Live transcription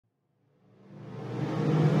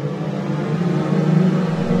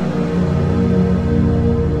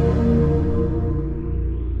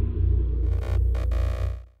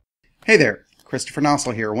Hey there, Christopher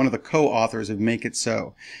Nossel here, one of the co-authors of Make It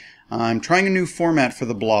So. I'm trying a new format for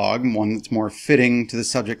the blog, one that's more fitting to the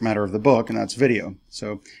subject matter of the book, and that's video.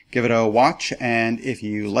 So give it a watch, and if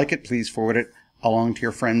you like it, please forward it along to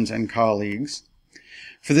your friends and colleagues.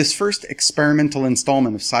 For this first experimental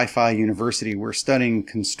installment of Sci-Fi University, we're studying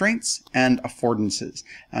constraints and affordances,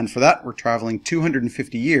 and for that we're traveling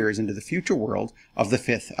 250 years into the future world of the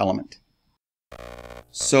fifth element.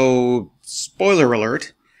 So, spoiler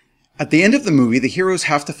alert, at the end of the movie, the heroes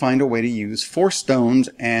have to find a way to use 4 stones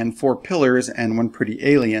and 4 pillars and one pretty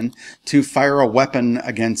alien to fire a weapon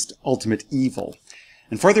against ultimate evil.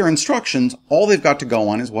 And for their instructions, all they've got to go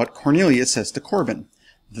on is what Cornelius says to Corbin.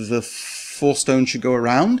 The full stone should go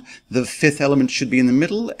around, the fifth element should be in the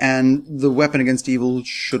middle, and the weapon against evil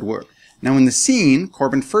should work. Now in the scene,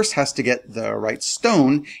 Corbin first has to get the right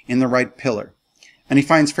stone in the right pillar. And he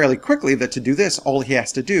finds fairly quickly that to do this, all he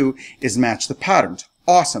has to do is match the patterns.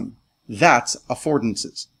 Awesome. That's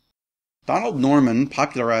affordances. Donald Norman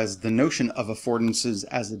popularized the notion of affordances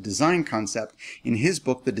as a design concept in his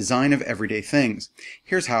book, The Design of Everyday Things.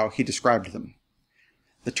 Here's how he described them.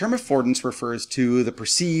 The term affordance refers to the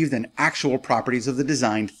perceived and actual properties of the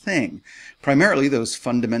designed thing, primarily those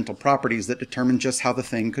fundamental properties that determine just how the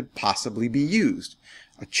thing could possibly be used.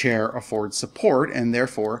 A chair affords support and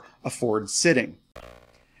therefore affords sitting.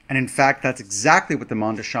 And in fact, that's exactly what the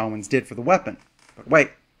Mondeshawans did for the weapon. But wait.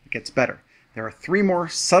 Gets better. There are 3 more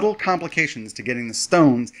subtle complications to getting the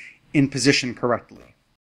stones in position correctly.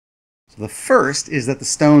 So the first is that the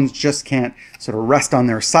stones just can't sort of rest on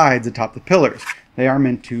their sides atop the pillars. They are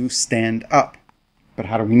meant to stand up. But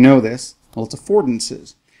how do we know this? Well, it's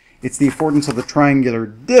affordances. It's the affordance of the triangular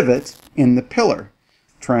divot in the pillar.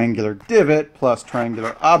 Triangular divot plus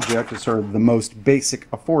triangular object is sort of the most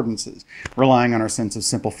basic affordances, relying on our sense of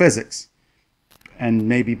simple physics and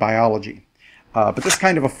maybe biology. But this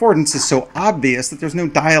kind of affordance is so obvious that there's no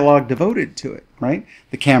dialogue devoted to it, right?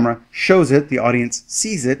 The camera shows it, the audience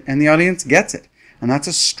sees it, and the audience gets it. And that's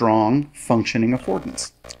a strong, functioning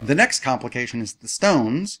affordance. The next complication is the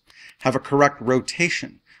stones have a correct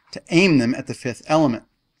rotation to aim them at the fifth element.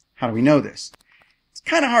 How do we know this? It's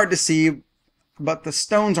kind of hard to see, but the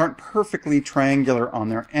stones aren't perfectly triangular on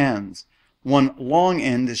their ends. One long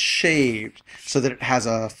end is shaved so that it has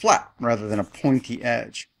a flat rather than a pointy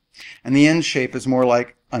edge. And the end shape is more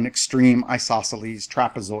like an extreme isosceles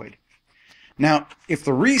trapezoid. Now, if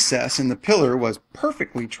the recess in the pillar was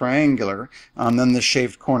perfectly triangular, then the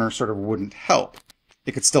shaved corner sort of wouldn't help.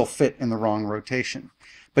 It could still fit in the wrong rotation.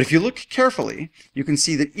 But if you look carefully, you can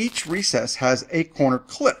see that each recess has a corner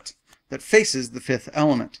clipped that faces the fifth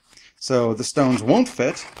element. So the stones won't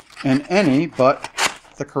fit in any but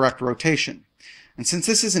the correct rotation. And since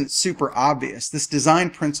this isn't super obvious, this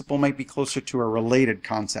design principle might be closer to a related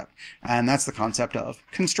concept, and that's the concept of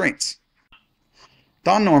constraints.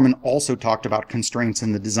 Don Norman also talked about constraints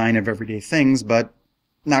in the design of everyday things, but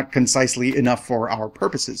not concisely enough for our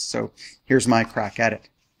purposes, so here's my crack at it.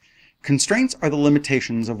 Constraints are the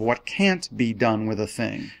limitations of what can't be done with a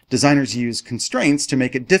thing. Designers use constraints to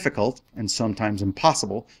make it difficult, and sometimes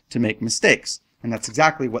impossible, to make mistakes. And that's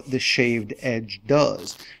exactly what this shaved edge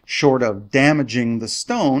does. Short of damaging the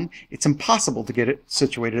stone, it's impossible to get it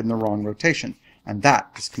situated in the wrong rotation. And that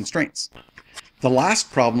is constraints. The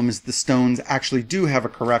last problem is the stones actually do have a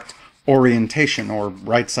correct orientation, or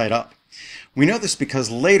right side up. We know this because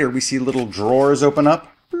later we see little drawers open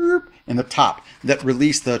up in the top that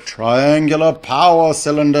release the triangular power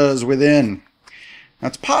cylinders within. Now,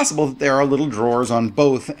 it's possible that there are little drawers on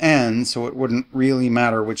both ends, so it wouldn't really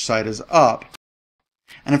matter which side is up.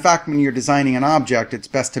 And in fact, when you're designing an object, it's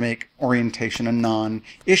best to make orientation a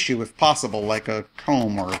non-issue if possible, like a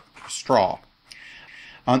comb or straw.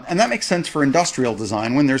 And that makes sense for industrial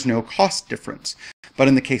design when there's no cost difference. But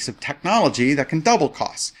in the case of technology, that can double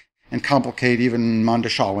costs and complicate even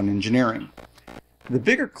Mondeshawan engineering. The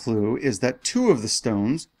bigger clue is that 2 of the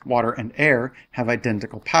stones, water and air, have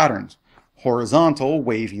identical patterns, horizontal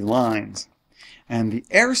wavy lines. And the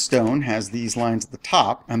air stone has these lines at the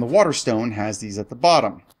top, and the water stone has these at the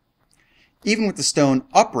bottom. Even with the stone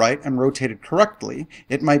upright and rotated correctly,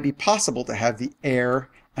 it might be possible to have the air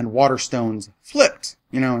and water stones flipped,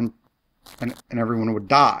 and everyone would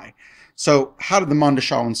die. So how did the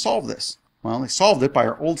Mondeshawans solve this? Well, they solved it by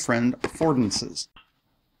our old friend affordances.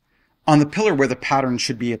 On the pillar where the pattern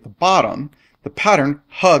should be at the bottom, the pattern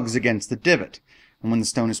hugs against the divot. And when the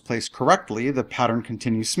stone is placed correctly, the pattern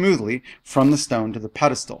continues smoothly from the stone to the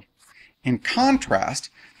pedestal. In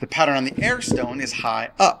contrast, the pattern on the air stone is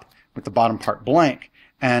high up, with the bottom part blank,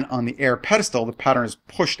 and on the air pedestal, the pattern is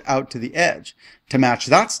pushed out to the edge. To match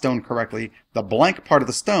that stone correctly, the blank part of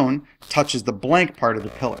the stone touches the blank part of the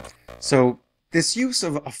pillar. So this use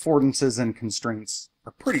of affordances and constraints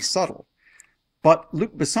are pretty subtle. But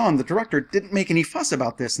Luc Besson, the director, didn't make any fuss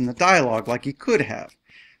about this in the dialogue like he could have.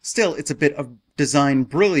 Still, it's a bit of design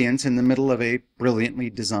brilliance in the middle of a brilliantly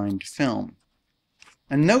designed film.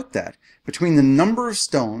 And note that between the number of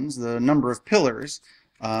stones, the number of pillars,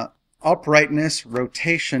 uprightness,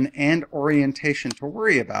 rotation, and orientation to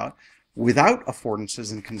worry about, without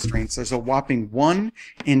affordances and constraints, there's a whopping 1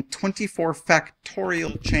 in 24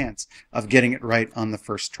 factorial chance of getting it right on the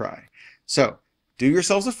first try. So, do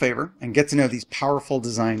yourselves a favor and get to know these powerful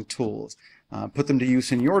design tools. Put them to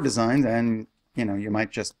use in your designs and, you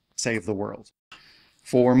might just save the world.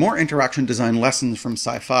 For more interaction design lessons from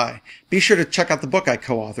Sci-Fi, be sure to check out the book I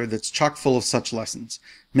co-authored that's chock full of such lessons.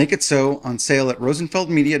 Make It So on sale at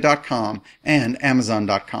rosenfeldmedia.com and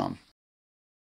amazon.com.